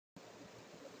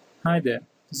Hi there,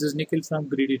 this is Nikhil from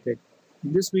GreedyTech.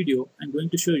 In this video, I'm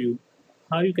going to show you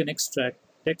how you can extract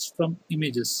text from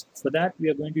images. For that, we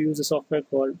are going to use a software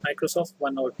called Microsoft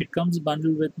OneNote. It comes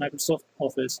bundled with Microsoft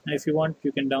Office, and if you want,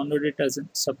 you can download it as a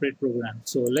separate program.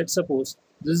 So let's suppose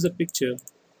this is a picture,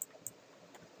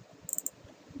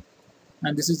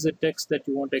 and this is the text that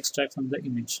you want to extract from the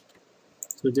image.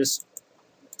 So just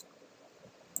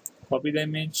copy the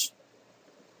image,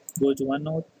 go to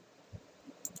OneNote,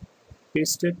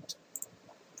 paste it,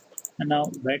 and now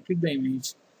right click the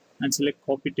image and select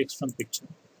copy text from picture.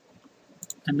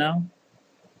 And now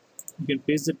you can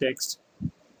paste the text,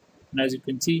 and as you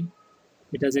can see,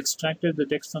 it has extracted the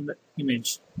text from the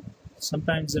image.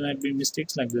 Sometimes there might be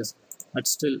mistakes like this, but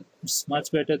still it's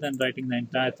much better than writing the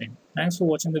entire thing. Thanks for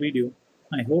watching the video.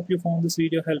 I hope you found this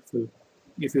video helpful.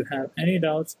 If you have any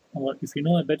doubts or if you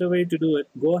know a better way to do it,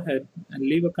 go ahead and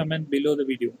leave a comment below the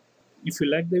video. If you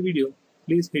like the video,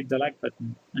 please hit the like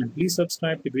button and please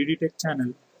subscribe to GreedyTech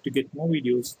channel to get more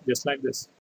videos just like this.